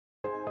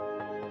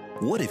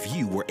What if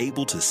you were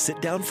able to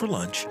sit down for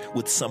lunch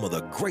with some of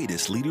the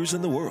greatest leaders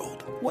in the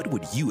world? What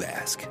would you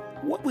ask?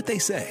 What would they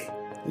say?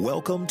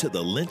 Welcome to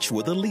the Lynch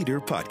with a Leader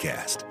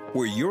podcast,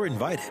 where you're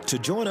invited to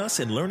join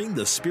us in learning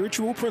the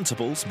spiritual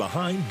principles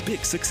behind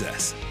big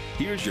success.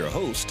 Here's your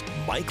host,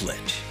 Mike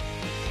Lynch.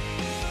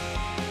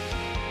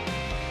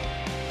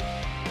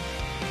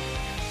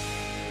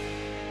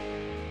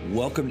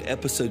 Welcome to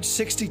episode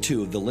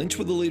 62 of the Lynch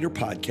with a Leader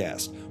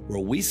podcast, where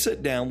we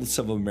sit down with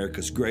some of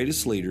America's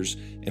greatest leaders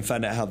and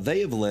find out how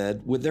they have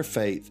led with their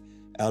faith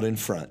out in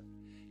front.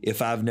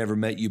 If I've never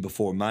met you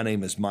before, my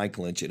name is Mike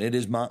Lynch, and it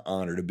is my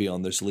honor to be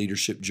on this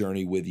leadership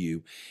journey with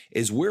you,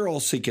 as we're all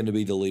seeking to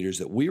be the leaders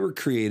that we were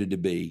created to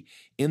be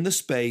in the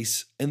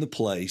space and the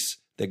place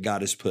that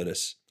God has put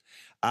us.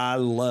 I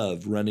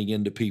love running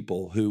into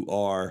people who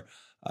are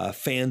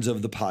fans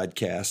of the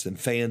podcast and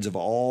fans of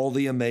all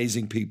the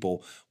amazing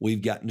people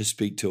we've gotten to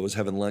speak to. I was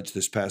having lunch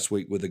this past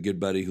week with a good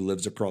buddy who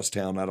lives across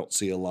town. I don't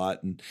see a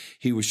lot. And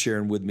he was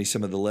sharing with me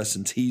some of the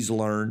lessons he's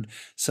learned,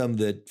 some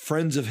that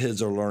friends of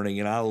his are learning.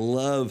 And I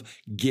love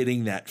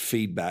getting that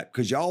feedback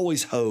because you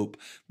always hope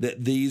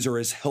that these are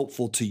as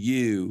helpful to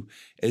you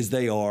as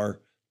they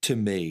are to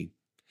me.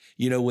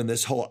 You know, when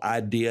this whole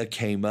idea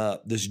came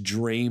up, this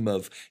dream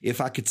of if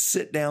I could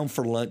sit down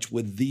for lunch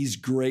with these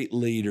great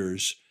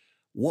leaders,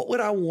 what would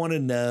I want to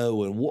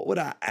know and what would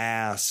I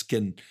ask?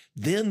 And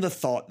then the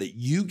thought that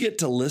you get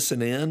to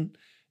listen in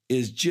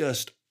is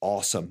just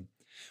awesome.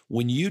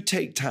 When you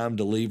take time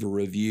to leave a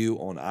review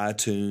on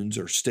iTunes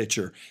or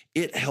Stitcher,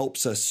 it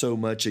helps us so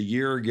much. A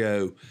year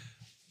ago,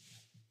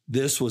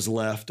 this was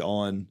left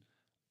on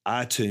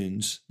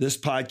iTunes. This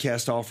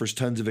podcast offers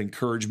tons of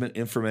encouragement,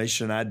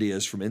 information, and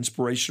ideas from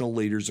inspirational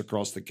leaders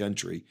across the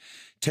country.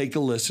 Take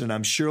a listen.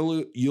 I'm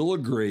sure you'll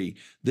agree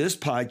this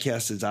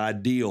podcast is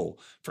ideal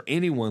for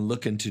anyone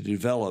looking to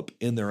develop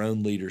in their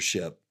own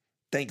leadership.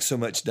 Thanks so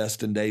much,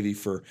 Dustin Davey,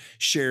 for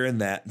sharing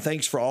that.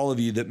 Thanks for all of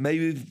you that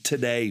maybe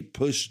today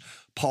push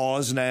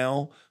pause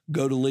now,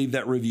 go to leave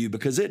that review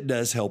because it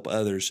does help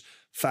others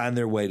find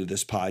their way to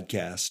this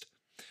podcast.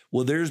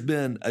 Well, there's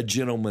been a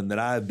gentleman that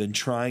I've been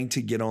trying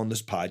to get on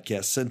this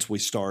podcast since we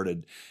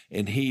started,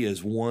 and he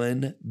is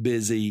one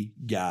busy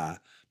guy.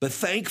 But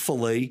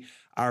thankfully,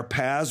 our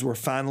paths were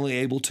finally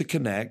able to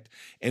connect,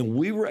 and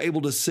we were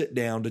able to sit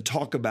down to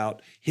talk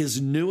about his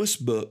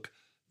newest book,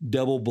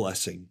 Double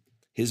Blessing.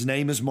 His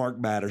name is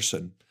Mark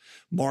Batterson.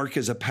 Mark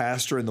is a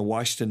pastor in the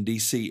Washington,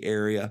 D.C.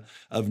 area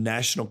of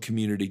National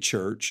Community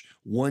Church,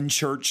 one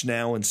church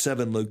now in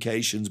 7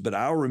 locations, but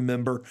I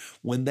remember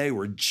when they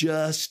were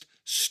just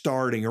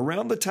starting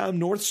around the time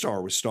North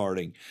Star was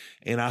starting.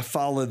 And I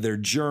followed their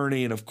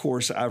journey. And of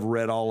course, I've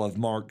read all of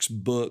Mark's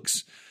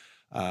books.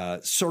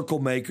 Circle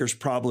Maker's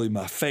probably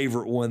my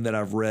favorite one that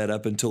I've read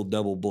up until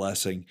Double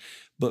Blessing.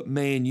 But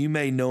man, you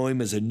may know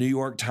him as a New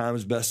York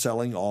Times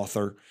bestselling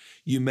author.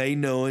 You may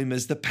know him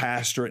as the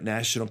pastor at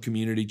National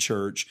Community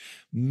Church.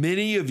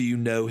 Many of you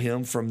know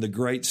him from the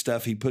great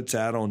stuff he puts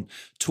out on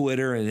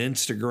Twitter and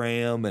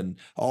Instagram and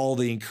all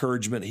the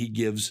encouragement he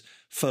gives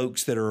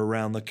folks that are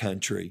around the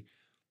country.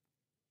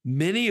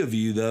 Many of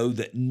you, though,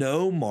 that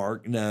know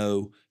Mark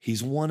know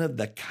he's one of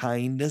the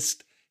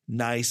kindest,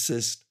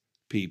 nicest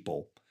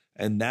people.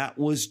 And that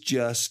was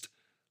just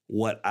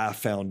what I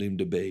found him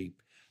to be.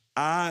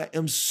 I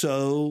am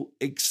so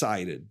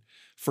excited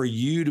for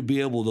you to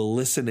be able to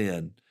listen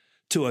in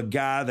to a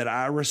guy that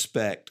I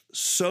respect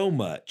so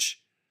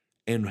much.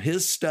 And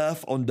his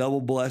stuff on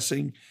Double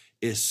Blessing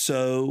is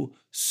so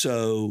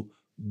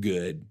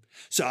good.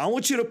 So I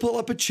want you to pull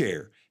up a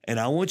chair and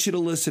I want you to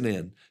listen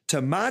in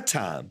to my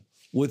time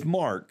with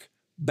Mark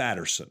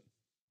Batterson.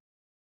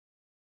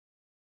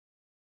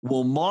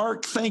 Well,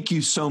 Mark, thank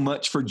you so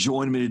much for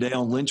joining me today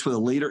on Lynch with a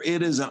Leader.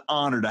 It is an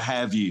honor to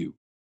have you.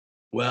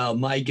 Well,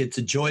 Mike, it's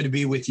a joy to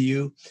be with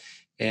you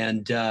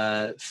and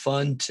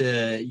fun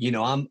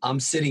to, I'm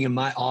sitting in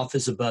my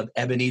office above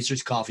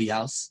Ebenezer's Coffee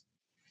House.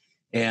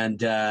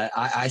 And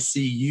I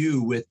see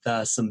you with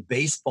some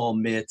baseball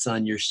mitts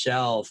on your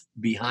shelf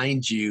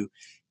behind you.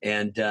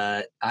 And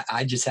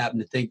I just happen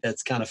to think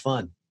that's kind of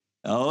fun.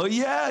 Oh,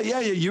 yeah.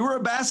 You were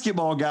a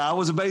basketball guy. I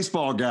was a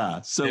baseball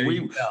guy. So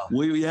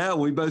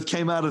we both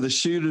came out of the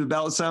chute at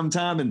about some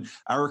time, and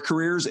our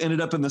careers ended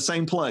up in the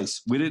same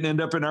place. We didn't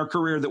end up in our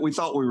career that we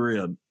thought we were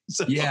in.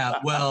 So. Yeah,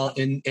 well,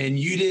 and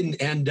you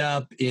didn't end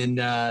up in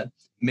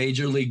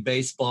Major League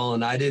Baseball,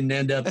 and I didn't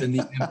end up in the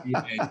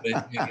NBA,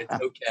 but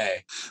it's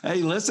okay.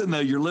 Hey, listen, though,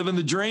 you're living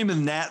the dream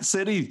in Nat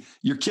City.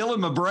 You're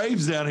killing my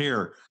Braves down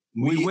here.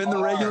 We win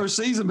the regular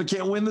season, but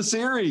can't win the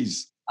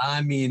series.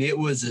 I mean, it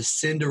was a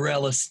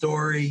Cinderella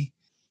story.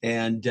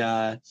 And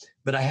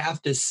but I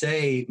have to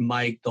say,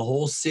 Mike, the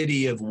whole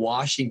city of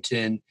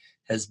Washington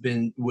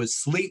was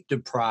sleep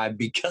deprived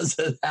because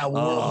of that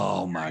World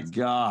Oh, my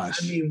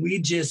gosh. I mean,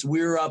 we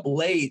were up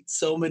late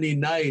so many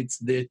nights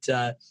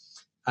that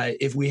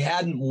if we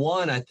hadn't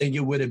won, I think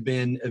it would have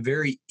been a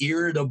very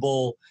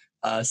irritable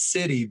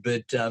city,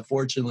 but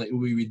fortunately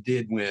we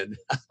did win.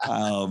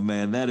 Oh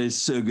man, that is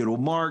so good. Well,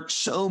 Mark,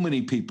 so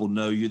many people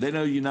know you. They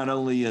know you not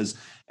only as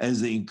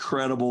the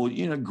incredible,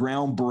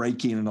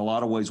 groundbreaking in a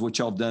lot of ways what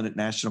y'all done at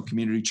National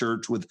Community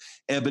Church with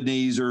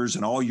Ebenezer's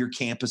and all your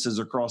campuses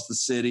across the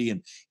city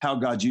and how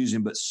God's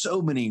using, but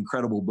so many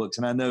incredible books.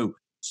 And I know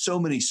so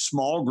many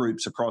small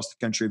groups across the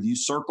country have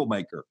used Circle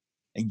Maker,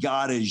 and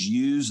God has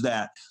used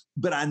that.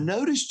 But I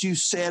noticed you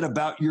said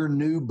about your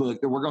new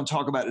book that we're going to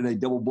talk about today,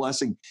 Double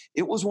Blessing,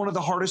 it was one of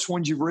the hardest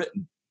ones you've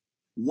written.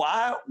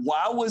 Why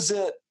was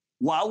it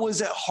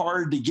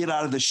hard to get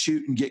out of the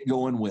chute and get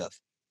going with?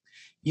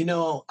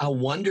 I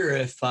wonder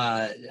if,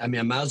 I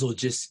might as well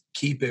just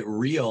keep it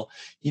real.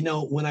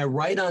 When I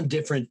write on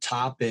different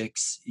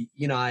topics,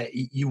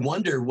 you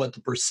wonder what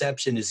the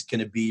perception is going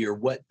to be or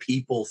what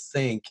people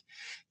think.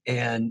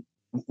 And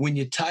when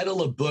you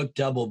title a book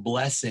Double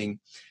Blessing,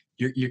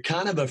 you're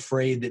kind of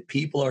afraid that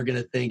people are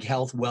going to think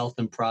health, wealth,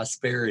 and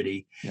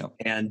prosperity. Yep.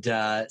 And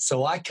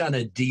so I kind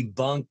of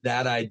debunked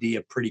that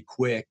idea pretty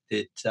quick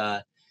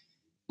that,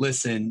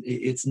 listen,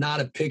 it's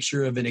not a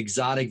picture of an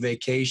exotic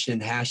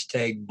vacation,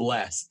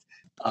 #blessed.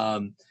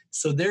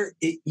 So there,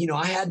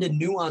 I had to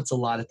nuance a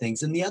lot of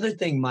things. And the other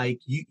thing,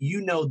 Mike,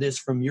 you know this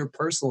from your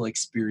personal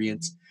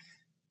experience,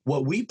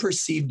 what we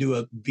perceive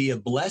to be a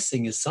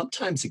blessing is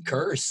sometimes a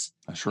curse.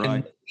 That's right.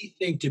 And what we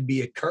think to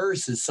be a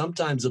curse is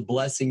sometimes a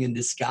blessing in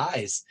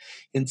disguise.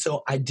 And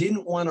so I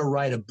didn't want to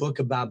write a book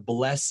about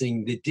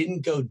blessing that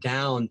didn't go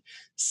down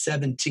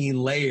 17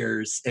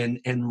 layers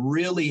and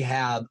really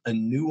have a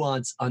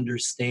nuanced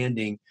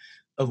understanding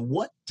of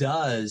what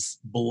does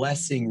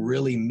blessing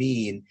really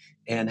mean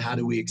and how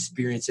do we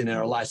experience it in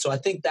our lives. So I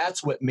think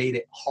that's what made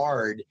it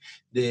hard,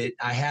 that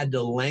I had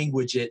to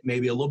language it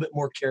maybe a little bit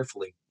more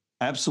carefully.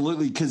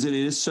 Absolutely, because it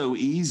is so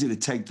easy to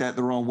take that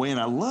the wrong way. And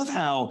I love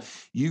how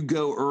you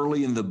go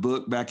early in the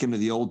book back into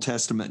the Old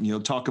Testament and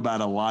you'll talk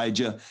about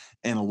Elijah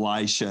and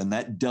Elisha and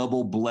that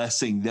double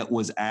blessing that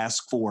was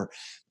asked for.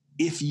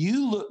 If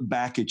you look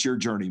back at your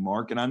journey,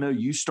 Mark, and I know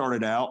you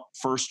started out,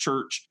 First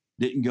Church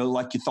didn't go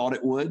like you thought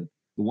it would,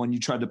 the one you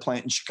tried to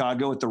plant in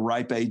Chicago at the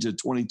ripe age of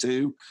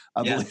 22.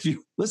 I believe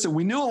you. Listen,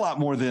 we knew a lot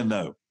more then,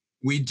 though.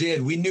 We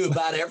did. We knew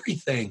about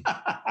everything.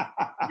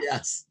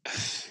 Yes.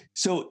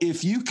 So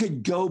if you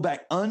could go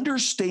back,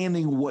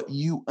 understanding what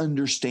you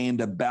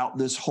understand about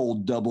this whole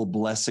double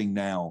blessing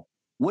now,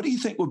 what do you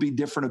think would be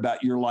different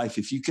about your life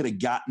if you could have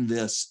gotten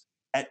this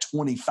at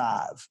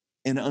 25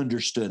 and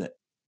understood it?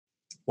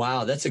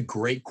 Wow, that's a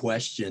great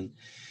question.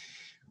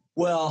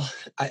 Well,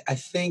 I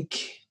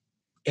think,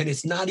 and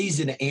it's not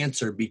easy to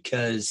answer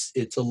because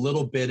it's a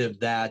little bit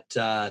of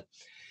that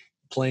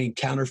playing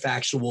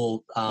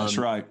counterfactual that's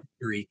right.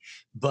 theory.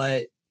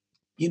 But,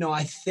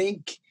 I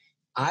think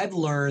I've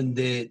learned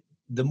that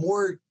the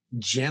more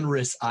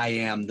generous I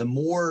am, the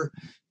more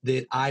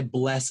that I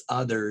bless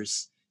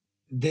others,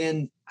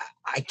 then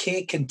I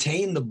can't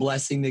contain the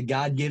blessing that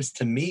God gives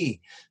to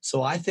me.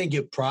 So I think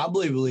it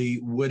probably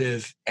would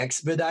have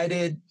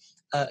expedited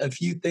a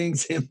few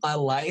things in my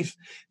life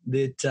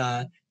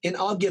that, and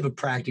I'll give a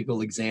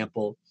practical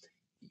example.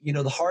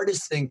 The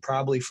hardest thing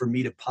probably for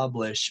me to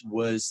publish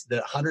was the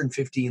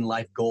 115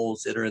 life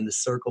goals that are in the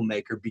Circle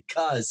Maker,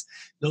 because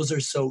those are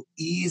so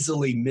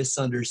easily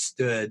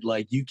misunderstood.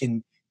 Like, you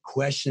can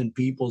question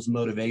people's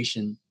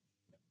motivation.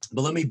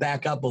 But let me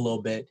back up a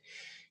little bit.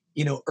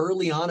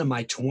 Early on in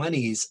my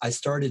 20s, I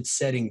started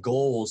setting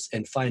goals,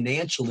 and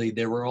financially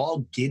they were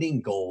all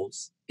getting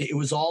goals. It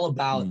was all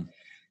about,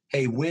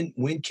 hey,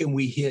 when can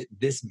we hit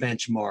this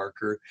benchmark,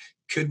 or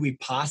could we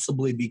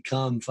possibly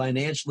become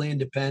financially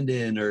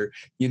independent, or,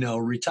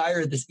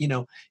 retire this,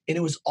 and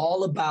it was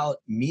all about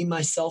me,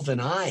 myself, and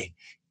I.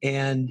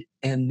 And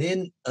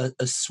then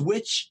a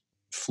switch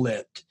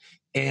flipped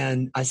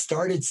and I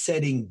started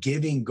setting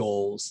giving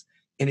goals,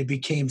 and it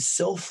became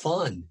so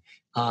fun.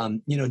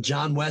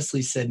 John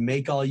Wesley said,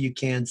 make all you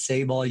can,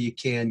 save all you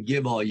can,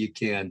 give all you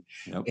can.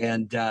 Yep.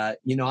 And,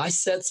 I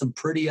set some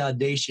pretty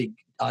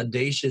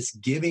audacious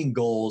giving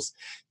goals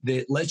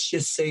that, let's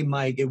just say,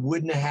 Mike, it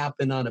wouldn't have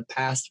happened on a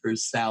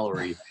pastor's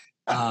salary.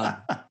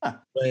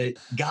 But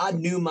God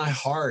knew my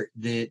heart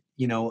that,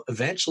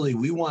 eventually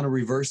we want to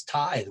reverse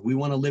tithe. We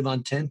want to live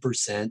on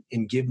 10%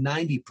 and give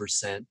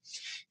 90%.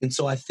 And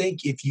so I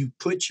think if you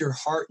put your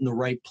heart in the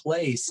right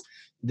place,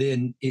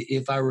 then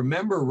if I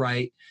remember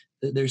right,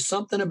 there's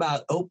something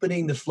about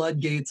opening the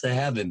floodgates of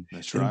heaven.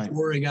 That's right. And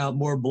pouring out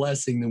more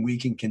blessing than we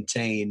can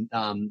contain.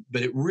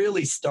 But it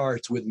really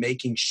starts with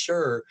making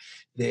sure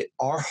that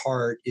our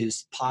heart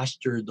is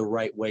postured the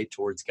right way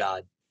towards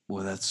God.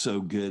 Well, that's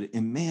so good.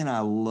 And man, I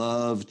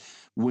loved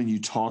when you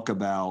talk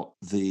about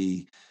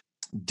the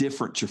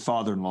difference your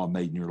father-in-law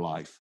made in your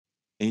life.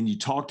 And you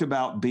talked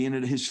about being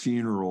at his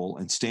funeral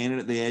and standing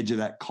at the edge of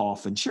that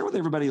coffin. Share with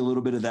everybody a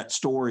little bit of that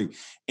story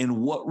and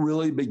what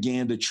really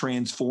began to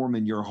transform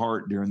in your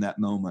heart during that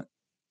moment.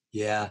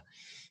 Yeah.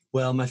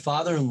 Well, my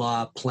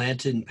father-in-law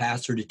planted and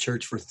pastored a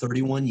church for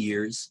 31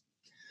 years.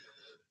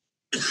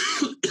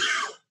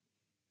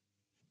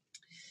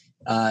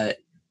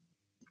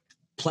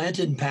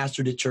 planted and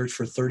pastored a church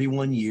for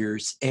 31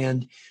 years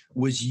and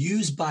was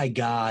used by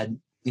God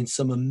in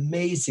some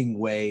amazing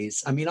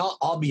ways. I mean,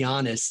 I'll be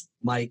honest,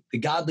 Mike, the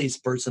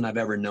godliest person I've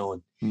ever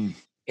known.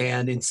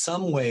 And in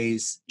some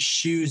ways,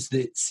 shoes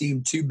that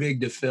seemed too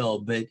big to fill,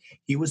 but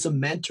he was a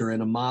mentor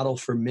and a model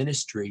for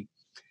ministry.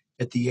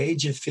 At the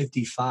age of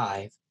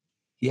 55,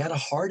 he had a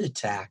heart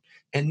attack.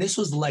 And this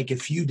was like a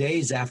few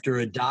days after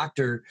a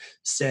doctor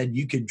said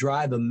you could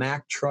drive a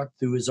Mack truck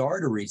through his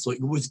arteries. So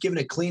he was given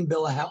a clean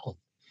bill of health.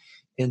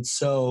 And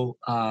so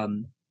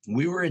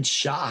we were in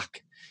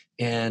shock.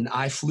 And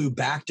I flew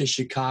back to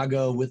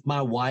Chicago with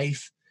my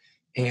wife.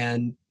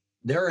 And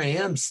there I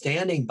am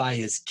standing by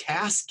his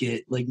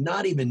casket, like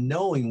not even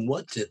knowing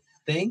what to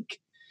think.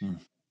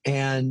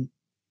 And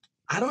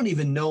I don't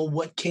even know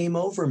what came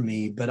over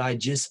me, but I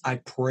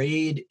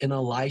prayed an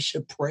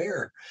Elisha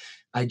prayer.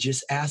 I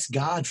just asked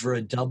God for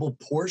a double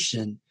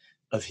portion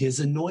of his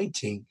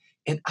anointing.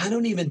 And I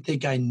don't even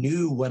think I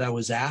knew what I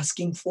was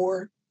asking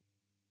for,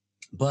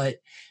 but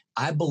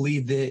I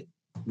believe that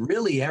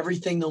really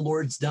everything the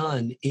Lord's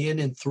done in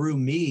and through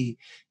me,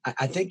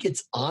 I think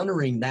it's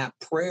honoring that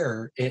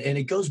prayer. And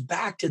it goes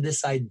back to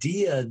this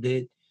idea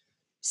that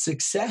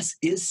success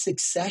is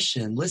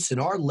succession. Listen,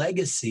 our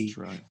legacy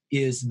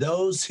is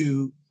those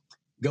who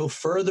go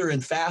further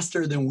and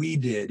faster than we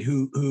did,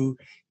 who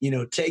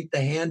take the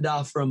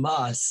handoff from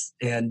us,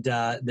 and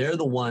they're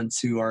the ones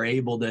who are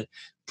able to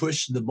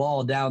push the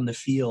ball down the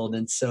field.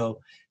 And so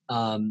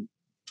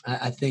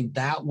I think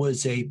that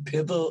was a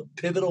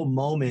pivotal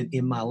moment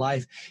in my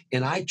life.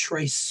 And I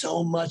trace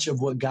so much of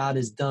what God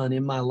has done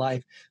in my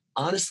life,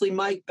 honestly,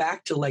 Mike,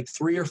 back to like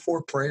 3 or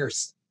 4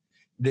 prayers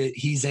that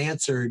he's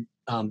answered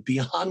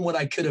beyond what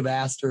I could have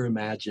asked or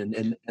imagined.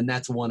 And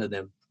that's one of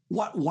them.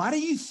 Why do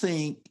you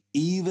think,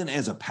 even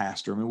as a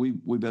pastor, I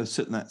mean, we both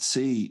sit in that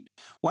seat,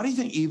 why do you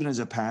think even as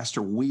a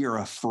pastor, we are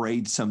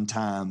afraid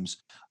sometimes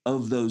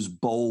of those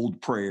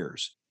bold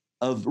prayers,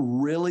 of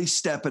really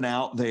stepping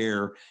out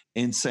there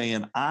and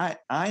saying, I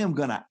am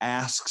going to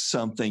ask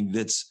something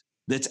that's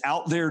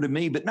out there to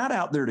me, but not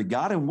out there to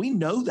God? And we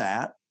know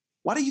that.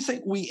 Why do you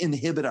think we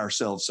inhibit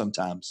ourselves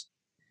sometimes?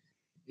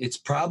 It's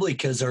probably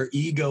because our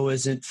ego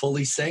isn't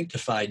fully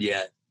sanctified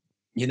yet.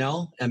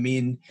 I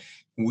mean,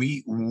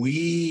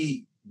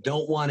 we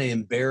don't want to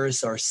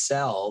embarrass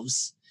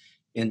ourselves.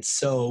 And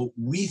so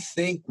we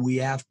think we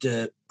have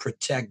to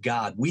protect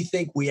God. We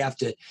think we have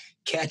to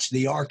catch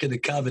the Ark of the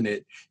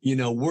Covenant.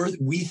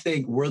 We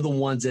think we're the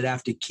ones that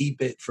have to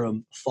keep it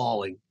from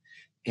falling.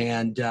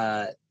 And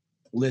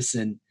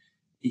listen,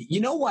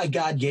 you know why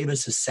God gave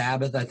us a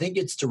Sabbath? I think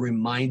it's to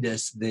remind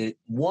us that,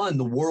 1,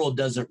 the world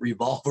doesn't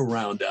revolve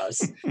around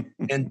us.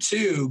 And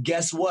 2,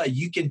 guess what?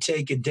 You can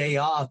take a day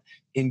off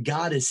and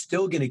God is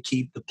still going to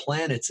keep the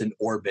planets in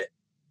orbit.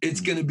 It's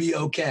going to be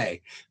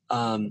okay.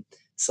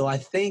 So I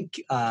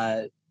think,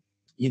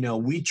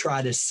 we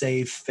try to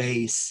save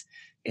face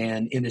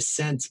and, in a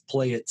sense,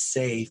 play it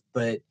safe.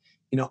 But,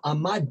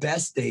 on my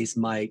best days,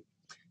 Mike,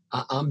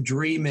 I'm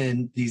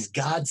dreaming these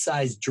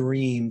God-sized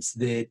dreams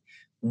that,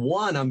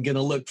 1, I'm going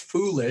to look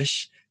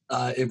foolish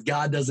if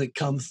God doesn't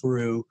come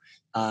through.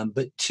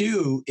 But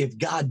 2, if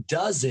God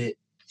does it,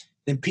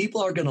 then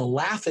people are going to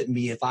laugh at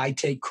me if I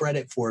take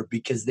credit for it,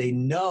 because they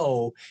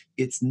know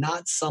it's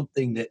not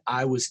something that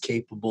I was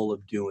capable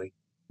of doing.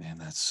 Man,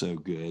 that's so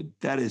good.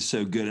 That is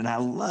so good. And I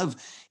love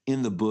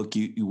in the book,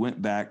 you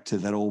went back to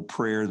that old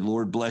prayer, the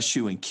Lord bless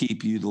you and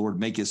keep you. The Lord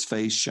make his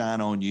face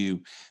shine on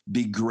you,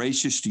 be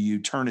gracious to you,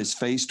 turn his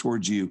face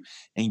towards you,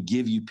 and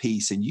give you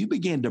peace. And you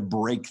began to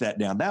break that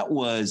down. That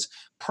was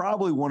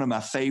probably one of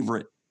my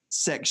favorite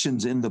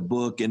sections in the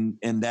book, and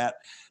that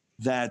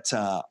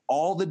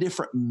all the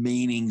different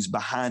meanings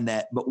behind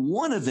that. But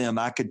one of them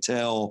I could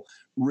tell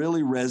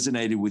really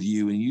resonated with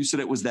you. And you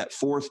said it was that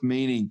 4th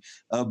meaning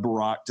of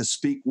Barak, to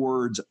speak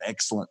words of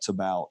excellence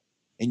about.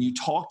 And you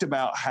talked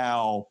about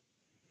how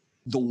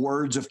the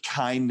words of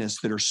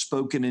kindness that are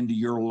spoken into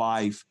your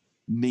life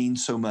mean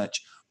so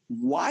much.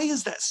 Why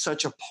is that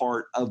such a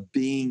part of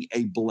being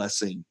a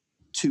blessing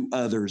to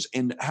others,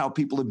 and how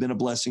people have been a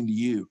blessing to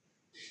you?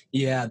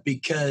 Yeah,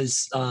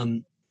 because,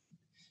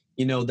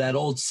 that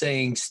old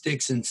saying,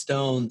 sticks and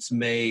stones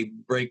may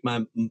break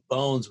my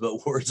bones,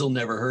 but words will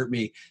never hurt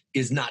me,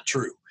 is not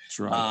true. That's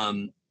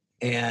right.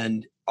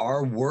 And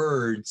our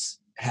words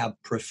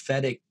have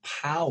prophetic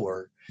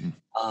power.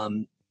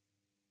 I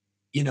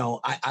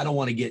don't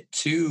want to get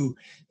too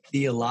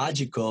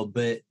theological,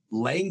 but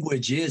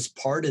language is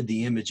part of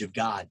the image of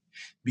God,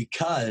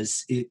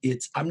 because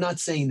I'm not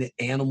saying that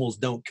animals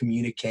don't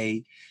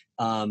communicate.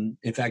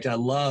 In fact, I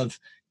love,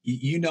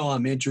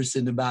 I'm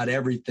interested about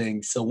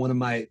everything. So one of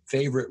my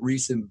favorite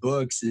recent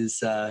books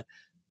is a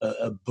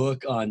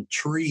book on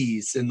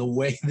trees and the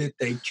way that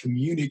they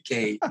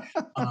communicate.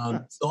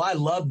 So I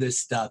love this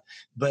stuff.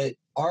 But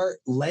our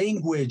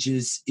language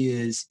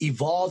is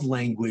evolved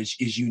language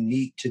is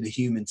unique to the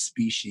human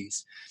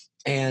species.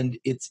 And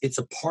it's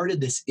a part of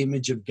this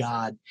image of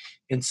God.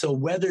 And so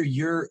whether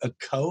you're a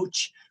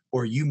coach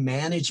or you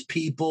manage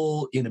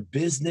people in a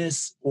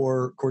business,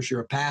 or of course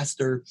you're a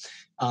pastor,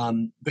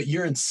 but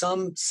you're in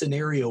some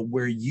scenario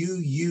where you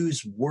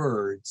use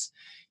words,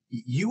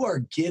 you are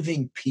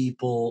giving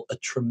people a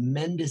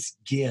tremendous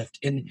gift.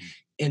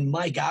 And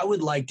Mike, I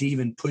would like to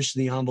even push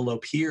the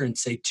envelope here and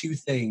say two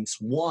things.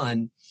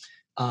 One,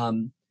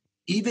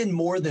 even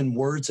more than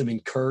words of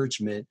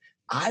encouragement,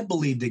 I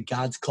believe that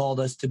God's called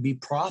us to be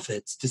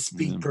prophets, to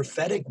speak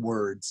prophetic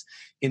words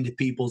into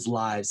people's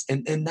lives.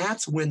 And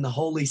that's when the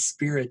Holy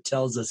Spirit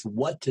tells us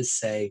what to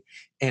say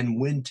and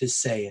when to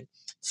say it.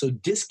 So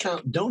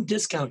don't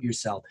discount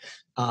yourself.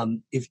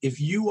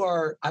 If you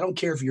are, I don't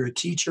care if you're a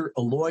teacher,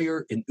 a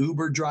lawyer, an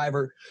Uber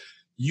driver,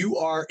 you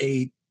are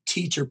a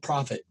teacher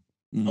prophet,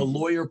 a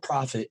lawyer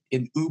prophet,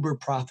 an Uber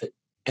prophet.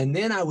 And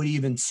then I would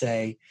even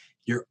say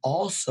you're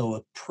also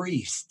a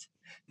priest,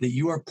 that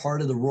you are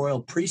part of the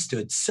royal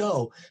priesthood.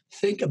 So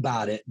think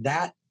about it,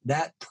 that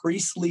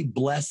priestly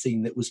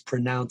blessing that was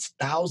pronounced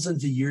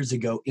thousands of years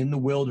ago in the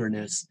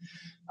wilderness,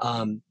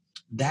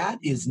 that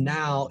is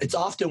now, it's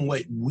often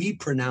what we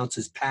pronounce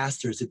as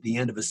pastors at the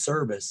end of a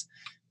service.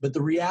 But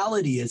the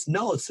reality is,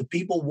 no, it's the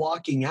people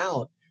walking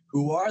out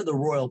who are the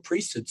royal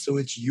priesthood. So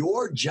it's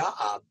your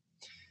job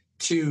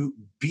to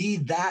be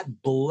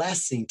that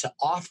blessing, to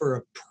offer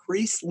a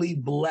priestly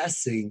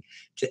blessing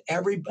to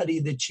everybody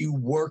that you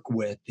work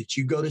with, that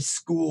you go to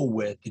school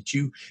with, that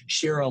you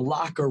share a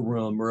locker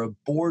room or a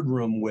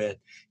boardroom with.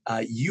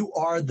 You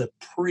are the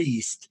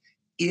priest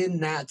in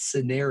that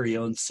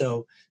scenario. And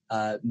so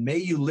may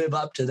you live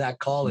up to that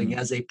calling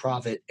as a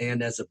prophet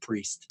and as a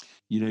priest.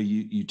 You know,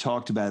 you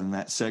talked about in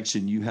that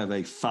section, you have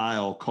a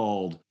file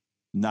called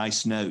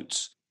Nice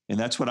Notes. And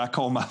that's what I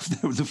call my,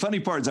 the funny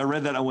part is I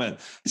read that, I went,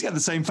 he's got the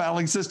same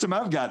filing system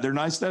I've got. They're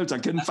Nice Notes. I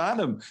couldn't find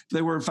them if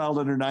they weren't filed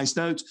under Nice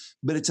Notes.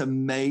 But it's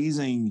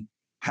amazing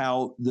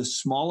how the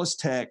smallest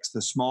text,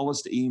 the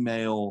smallest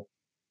email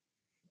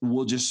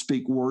will just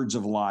speak words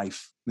of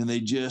life. And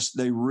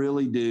they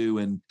really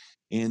do.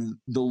 And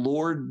the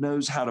Lord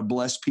knows how to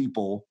bless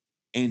people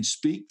and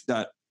speak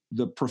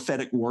the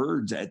prophetic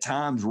words at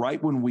times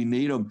right when we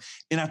need them.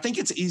 And I think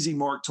it's easy,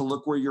 Mark, to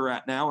look where you're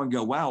at now and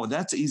go, wow,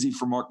 that's easy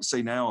for Mark to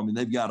say now. I mean,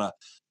 they've got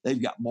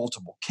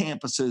multiple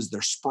campuses.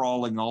 They're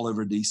sprawling all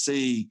over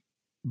DC,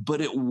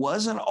 but it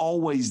wasn't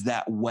always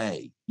that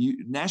way.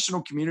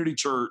 National Community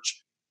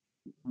Church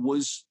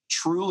was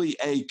truly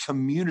a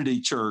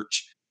community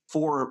church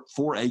for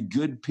a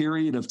good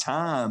period of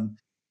time.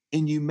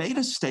 And you made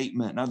a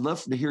statement, and I'd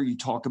love to hear you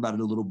talk about it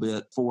a little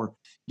bit for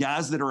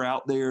guys that are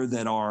out there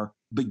that are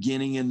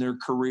beginning in their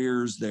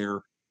careers.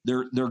 They're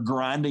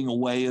grinding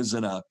away as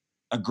a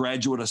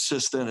graduate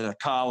assistant at a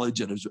college,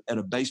 at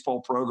a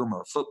baseball program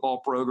or a football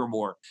program,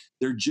 or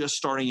they're just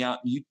starting out.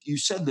 You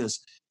said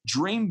this: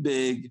 dream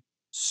big,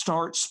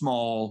 start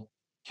small.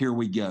 Here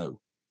we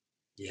go.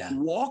 Yeah.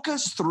 Walk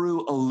us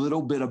through a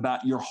little bit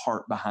about your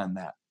heart behind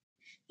that.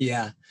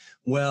 Yeah.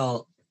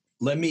 Well,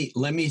 let me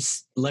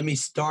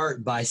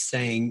start by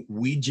saying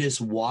we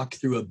just walked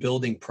through a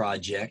building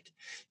project.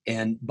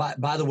 And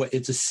by the way,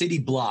 it's a city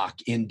block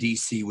in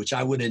DC, which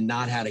I would have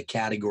not had a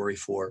category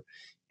for.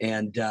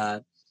 And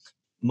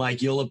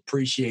Mike, you'll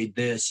appreciate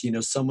this. You know,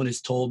 someone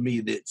has told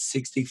me that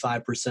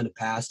 65% of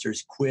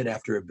pastors quit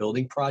after a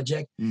building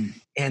project.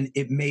 And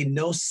it made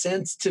no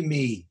sense to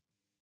me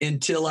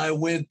until I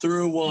went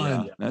through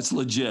one. Yeah, that's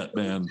legit,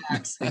 man.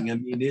 I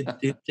mean,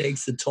 it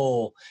takes a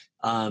toll.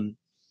 I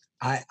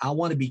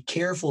want to be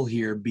careful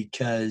here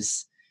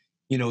because,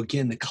 you know,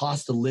 again, the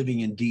cost of living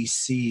in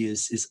DC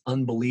is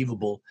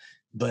unbelievable.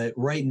 But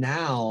right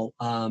now,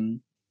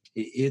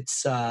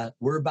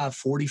 we're about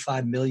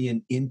 45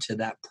 million into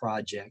that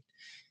project.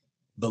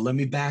 But let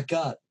me back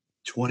up.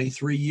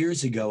 23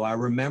 years ago, I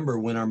remember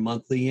when our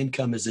monthly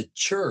income as a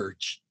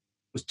church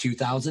was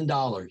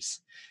 $2,000,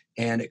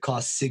 and it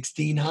cost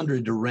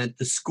 $1,600 to rent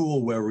the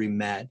school where we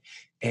met,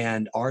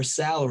 and our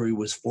salary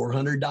was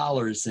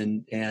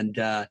 $400, and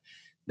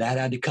that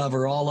had to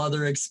cover all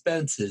other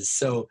expenses.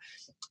 So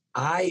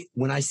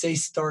when I say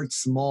start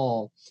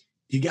small,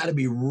 you got to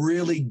be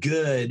really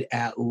good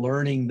at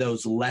learning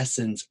those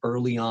lessons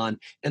early on.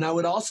 And I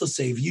would also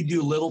say, if you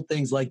do little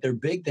things like they're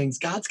big things,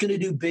 God's going to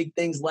do big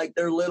things like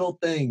they're little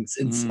things.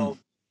 And so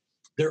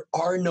there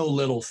are no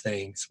little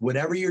things.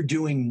 Whatever you're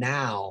doing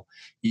now,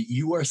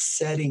 you are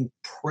setting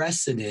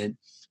precedent.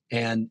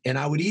 And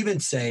I would even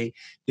say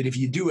that if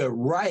you do it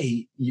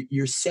right,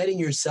 you're setting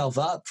yourself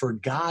up for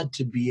God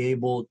to be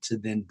able to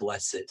then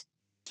bless it.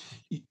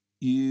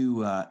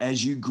 You,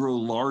 as you grow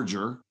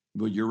larger,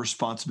 but your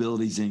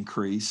responsibilities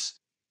increase,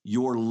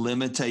 your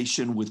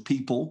limitation with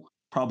people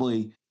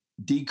probably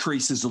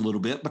decreases a little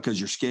bit because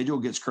your schedule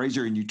gets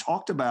crazier. And you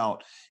talked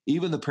about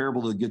even the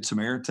parable of the Good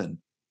Samaritan.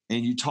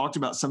 And you talked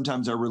about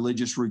sometimes our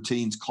religious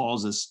routines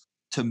cause us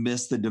to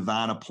miss the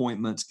divine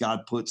appointments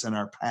God puts in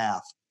our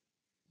path.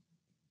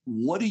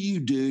 What do you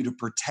do to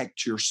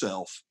protect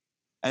yourself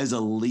as a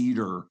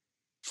leader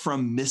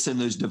from missing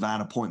those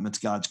divine appointments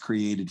God's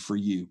created for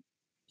you?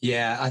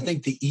 Yeah, I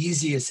think the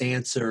easiest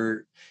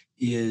answer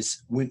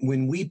is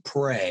when we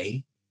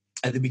pray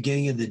at the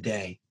beginning of the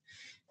day,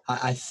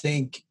 I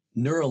think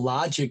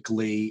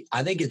neurologically,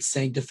 I think it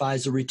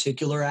sanctifies the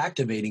reticular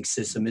activating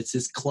system. It's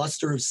this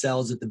cluster of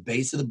cells at the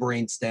base of the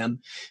brainstem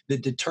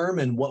that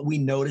determine what we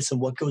notice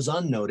and what goes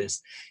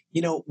unnoticed.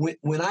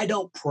 When I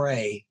don't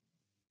pray,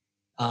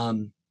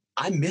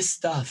 I miss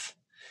stuff.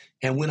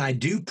 And when I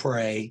do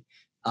pray,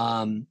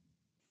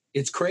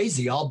 it's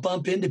crazy. I'll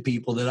bump into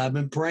people that I've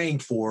been praying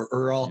for,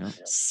 or I'll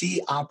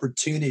see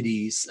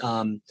opportunities.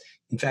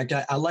 In fact,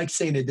 I like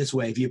saying it this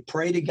way. If you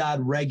pray to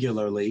God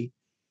regularly,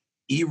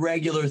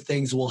 irregular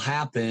things will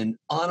happen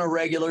on a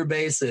regular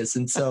basis.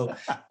 And so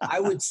I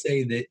would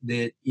say that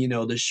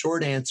the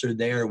short answer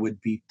there would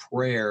be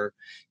prayer.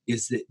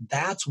 Is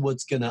that's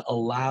what's going to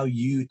allow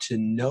you to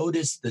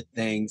notice the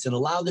things and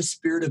allow the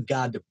Spirit of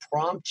God to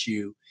prompt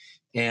you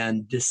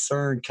and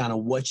discern kind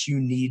of what you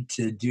need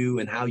to do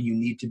and how you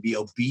need to be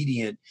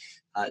obedient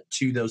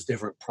to those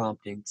different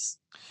promptings.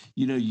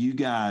 You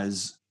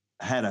guys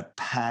had a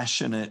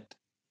passionate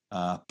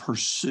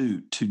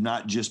pursuit to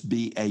not just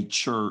be a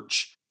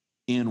church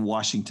in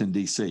Washington,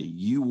 D.C.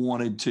 You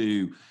wanted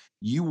to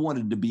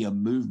be a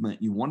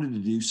movement. You wanted to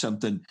do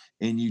something.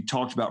 And you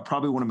talked about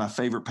probably one of my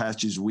favorite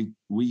passages we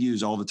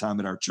use all the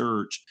time at our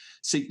church: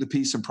 seek the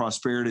peace and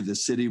prosperity of the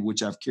city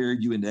which I've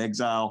carried you into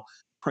exile.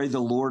 Pray the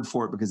Lord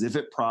for it, because if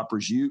it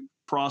prospers,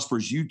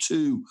 you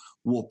too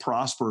will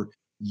prosper.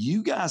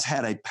 You guys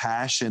had a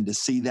passion to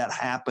see that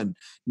happen,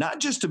 not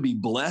just to be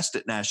blessed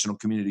at National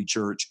Community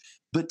Church,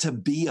 but to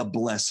be a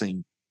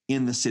blessing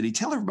in the city.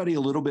 Tell everybody a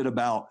little bit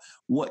about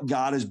what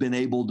God has been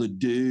able to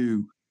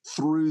do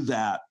through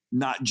that,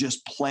 not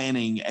just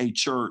planning a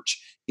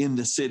church in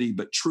the city,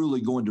 but truly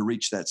going to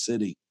reach that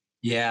city.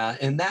 Yeah,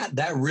 and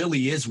that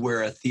really is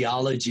where a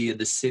theology of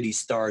the city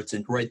starts,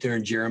 and right there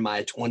in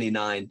Jeremiah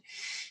 29.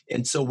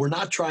 And so we're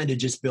not trying to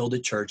just build a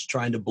church,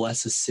 trying to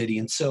bless a city.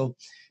 And so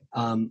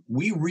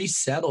we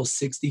resettle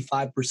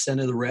 65%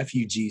 of the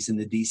refugees in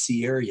the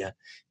DC area.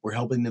 We're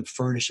helping them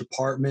furnish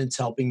apartments,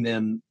 helping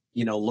them,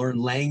 learn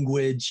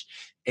language.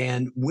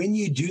 And when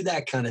you do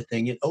that kind of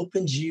thing, it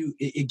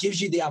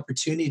gives you the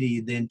opportunity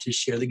then to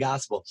share the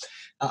gospel.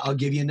 I'll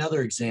give you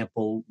another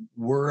example.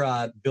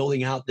 We're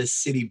building out this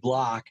city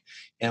block,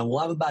 and we'll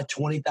have about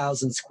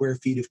 20,000 square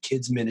feet of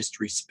kids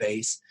ministry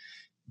space.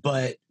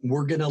 But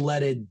we're going to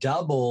let it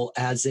double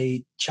as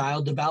a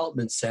child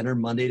development center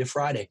Monday to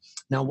Friday.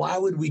 Now, why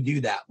would we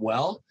do that?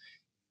 Well,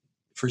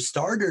 for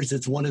starters,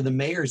 it's one of the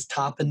mayor's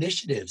top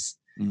initiatives.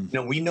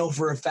 We know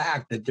for a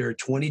fact that there are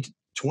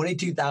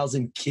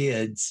 22,000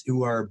 kids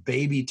who are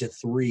baby to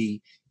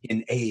 3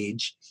 in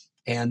age,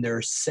 and there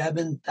are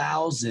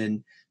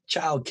 7,000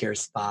 childcare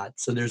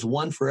spots. So there's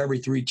one for every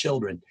 3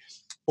 children.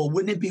 Well,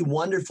 wouldn't it be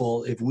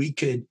wonderful if we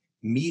could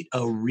meet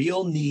a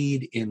real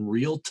need in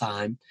real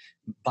time?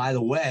 By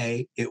the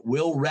way, it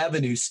will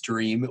revenue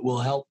stream. It will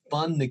help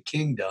fund the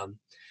kingdom.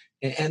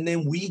 And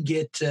then we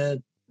get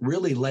to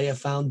really lay a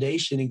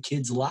foundation in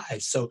kids'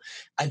 lives. So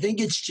I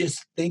think it's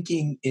just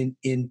thinking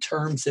in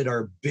terms that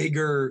are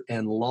bigger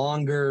and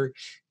longer.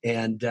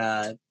 And,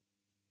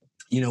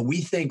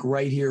 we think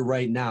right here,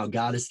 right now.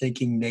 God is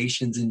thinking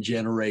nations and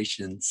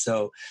generations.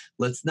 So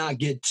let's not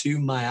get too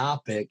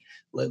myopic.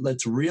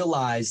 Let's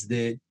realize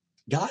that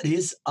God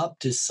is up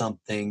to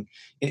something.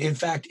 In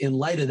fact, in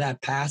light of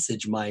that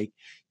passage, Mike,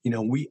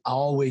 we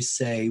always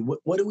say,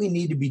 what do we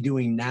need to be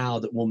doing now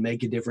that will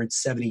make a difference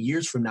 70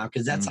 years from now?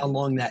 Because that's how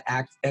long that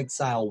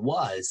exile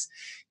was.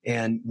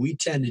 And we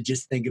tend to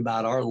just think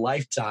about our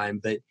lifetime.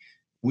 But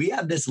we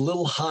have this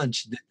little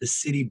hunch that the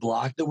city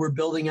block that we're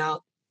building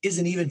out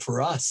isn't even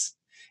for us.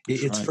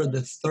 It's for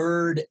the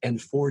 3rd and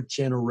 4th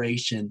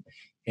generation.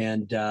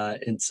 And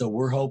so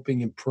we're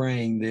hoping and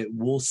praying that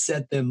we'll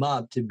set them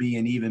up to be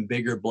an even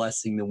bigger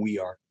blessing than we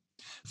are.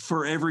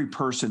 For every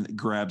person that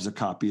grabs a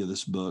copy of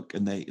this book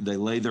and they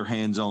lay their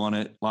hands on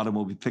it, a lot of them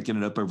will be picking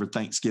it up over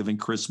Thanksgiving,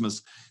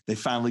 Christmas. They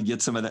finally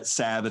get some of that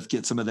Sabbath,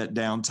 get some of that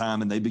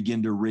downtime, and they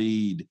begin to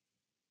read.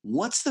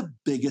 What's the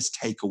biggest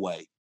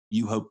takeaway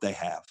you hope they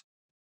have?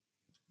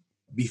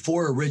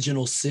 Before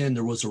original sin,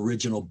 there was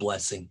original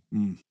blessing.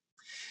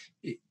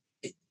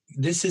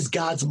 This is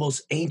God's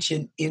most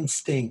ancient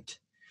instinct.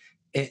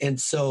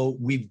 And so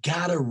we've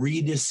got to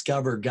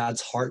rediscover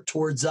God's heart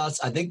towards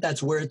us. I think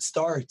that's where it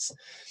starts.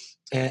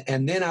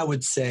 And then I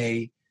would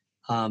say,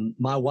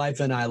 my wife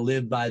and I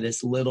live by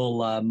this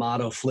little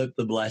motto, flip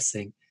the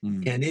blessing.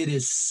 And it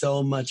is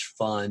so much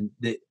fun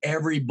that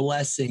every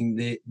blessing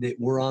that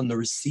we're on the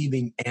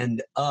receiving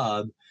end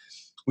of,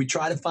 we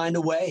try to find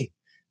a way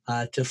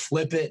to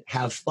flip it,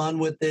 have fun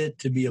with it,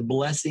 to be a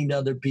blessing to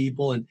other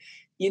people. And,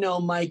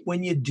 Mike,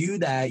 when you do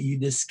that, you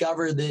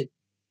discover that,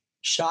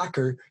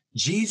 shocker,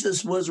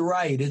 Jesus was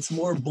right. It's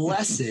more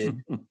blessed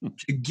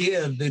to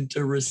give than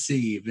to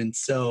receive. And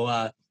so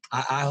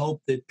I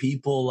hope that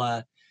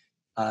people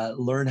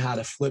learn how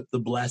to flip the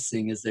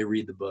blessing as they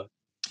read the book.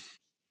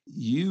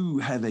 You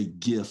have a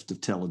gift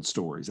of telling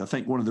stories. I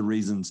think one of the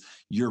reasons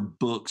your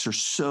books are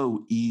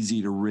so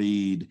easy to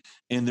read,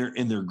 and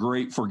they're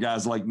great for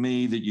guys like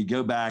me, that you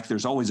go back,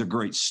 there's always a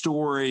great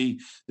story.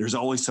 There's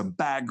always some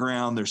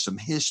background. There's some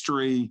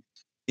history.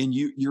 And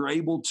you're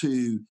able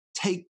to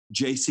take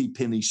J.C.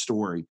 Penney's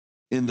story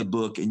in the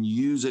book and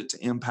use it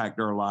to impact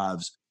our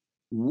lives.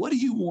 What do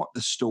you want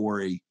the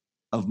story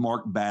of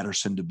Mark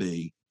Batterson to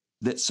be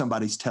that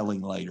somebody's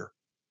telling later,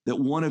 that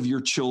one of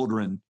your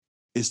children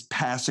is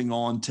passing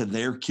on to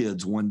their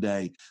kids one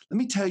day? Let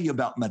me tell you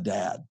about my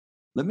dad.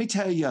 Let me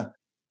tell you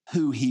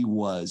who he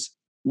was.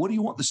 What do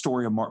you want the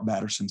story of Mark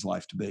Batterson's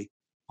life to be?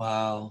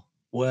 Wow.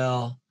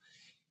 Well,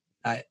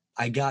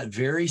 I got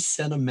very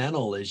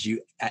sentimental as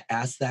you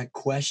asked that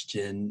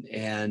question,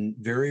 and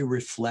very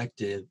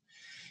reflective.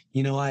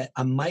 You know,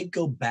 I might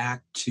go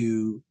back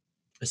to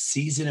a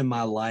season in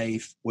my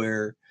life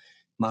where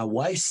my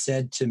wife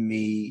said to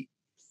me,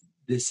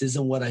 this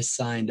isn't what I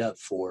signed up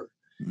for.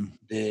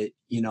 That,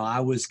 you know,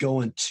 I was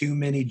going too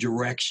many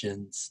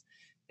directions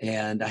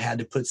and I had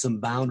to put some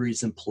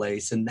boundaries in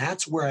place. And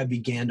that's where I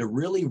began to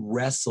really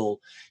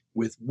wrestle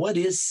with what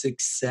is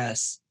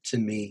success to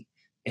me.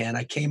 And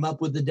I came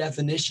up with the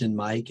definition,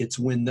 Mike. It's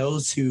when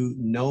those who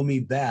know me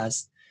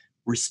best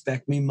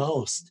respect me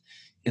most.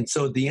 And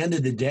so at the end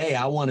of the day,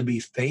 I want to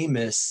be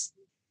famous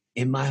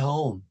in my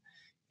home.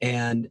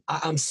 And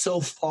I'm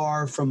so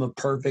far from a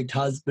perfect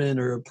husband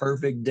or a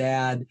perfect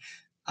dad.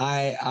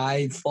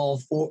 I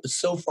fall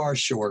so far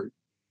short.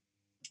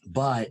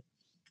 But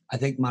I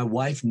think my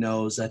wife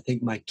knows, I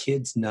think my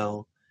kids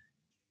know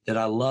that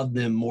I love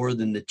them more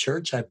than the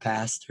church I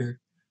pastor.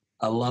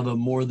 I love them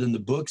more than the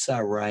books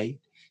I write.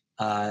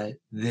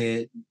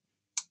 That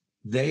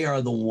they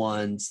are the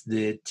ones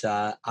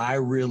that I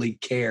really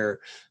care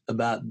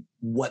about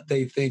what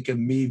they think of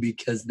me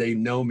because they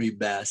know me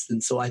best.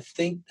 And so I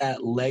think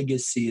that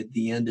legacy at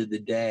the end of the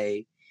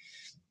day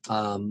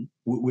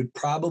would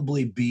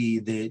probably be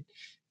that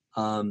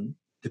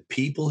the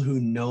people who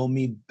know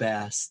me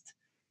best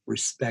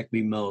respect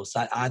me most.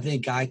 I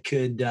think I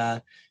could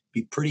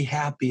be pretty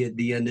happy at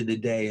the end of the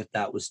day if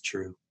that was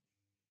true.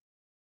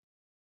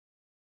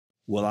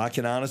 Well, I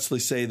can honestly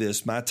say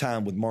this. My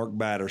time with Mark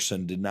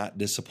Batterson did not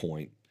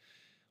disappoint.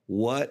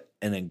 What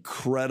an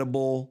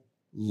incredible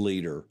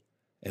leader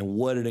and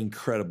what an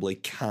incredibly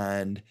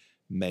kind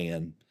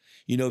man.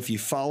 You know, if you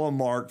follow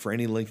Mark for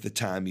any length of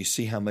time, you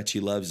see how much he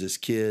loves his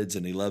kids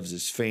and he loves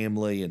his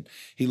family and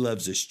he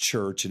loves his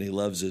church and he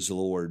loves his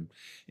Lord.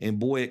 And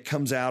boy, it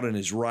comes out in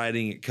his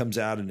writing, it comes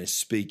out in his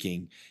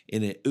speaking,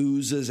 and it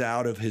oozes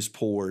out of his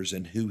pores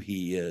and who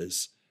he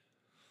is.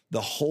 The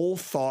whole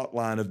thought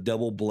line of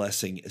double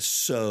blessing is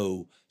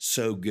so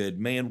good.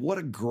 Man, what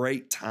a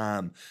great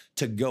time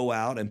to go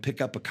out and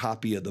pick up a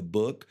copy of the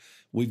book.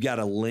 We've got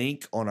a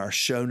link on our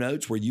show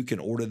notes where you can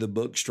order the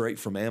book straight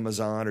from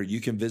Amazon, or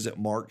you can visit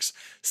Mark's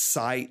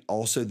site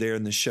also there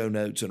in the show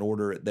notes and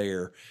order it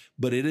there.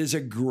 But it is a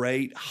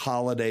great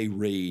holiday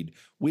read.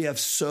 We have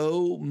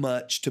so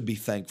much to be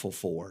thankful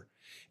for.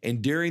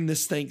 And during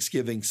this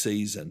Thanksgiving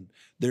season,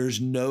 there's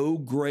no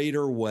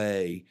greater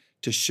way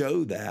to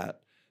show that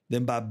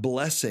than by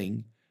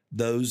blessing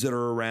those that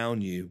are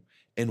around you.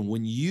 And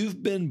when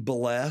you've been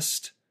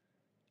blessed,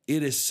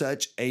 it is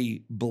such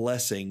a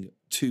blessing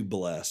to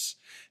bless.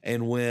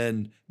 And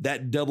when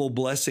that double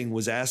blessing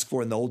was asked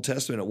for in the Old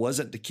Testament, it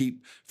wasn't to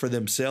keep for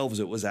themselves.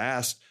 It was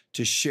asked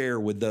to share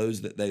with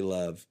those that they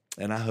love.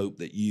 And I hope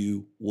that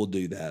you will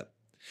do that.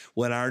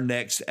 Well, in our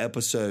next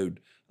episode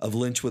of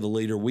Lynch with a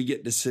Leader, we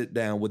get to sit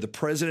down with the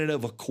president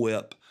of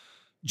Equip,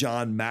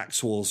 John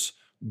Maxwell's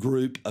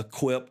group,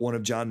 Equip, one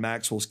of John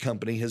Maxwell's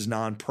company, his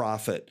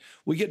nonprofit.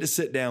 We get to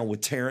sit down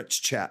with Terrence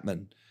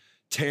Chapman.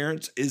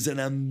 Terrence is an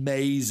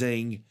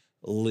amazing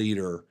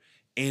leader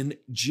and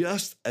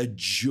just a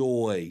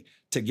joy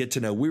to get to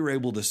know. We were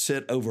able to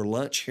sit over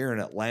lunch here in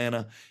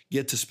Atlanta,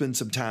 get to spend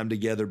some time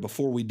together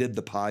before we did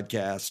the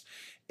podcast,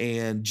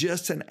 and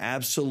just an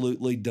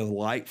absolutely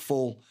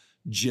delightful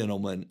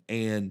gentleman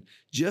and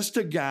just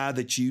a guy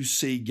that you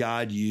see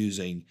God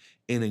using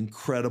in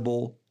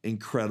incredible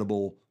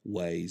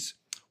ways.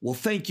 Well,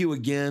 thank you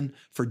again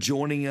for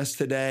joining us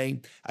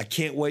today. I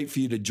can't wait for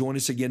you to join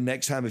us again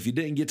next time. If you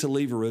didn't get to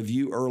leave a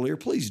review earlier,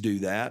 please do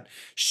that.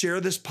 Share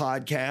this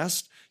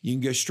podcast. You can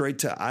go straight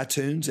to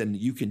iTunes and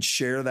you can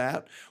share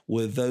that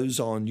with those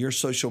on your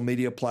social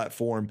media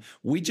platform.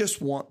 We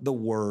just want the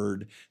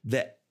word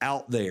that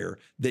out there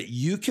that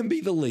you can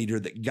be the leader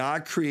that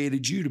God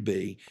created you to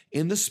be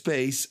in the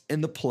space,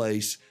 in the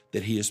place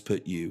that He has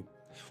put you.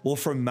 Well,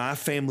 from my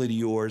family to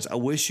yours, I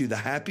wish you the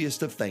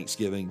happiest of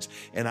Thanksgivings,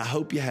 and I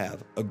hope you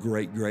have a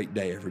great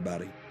day,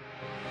 everybody.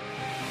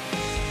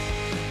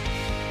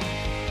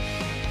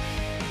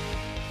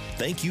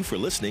 Thank you for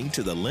listening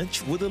to the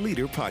Lynch with a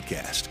Leader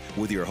podcast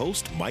with your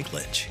host, Mike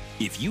Lynch.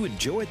 If you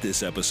enjoyed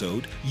this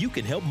episode, you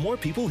can help more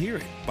people hear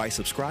it by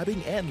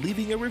subscribing and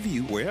leaving a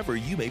review wherever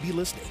you may be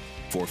listening.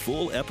 For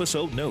full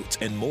episode notes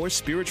and more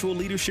spiritual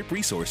leadership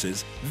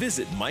resources,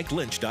 visit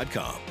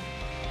MikeLynch.com.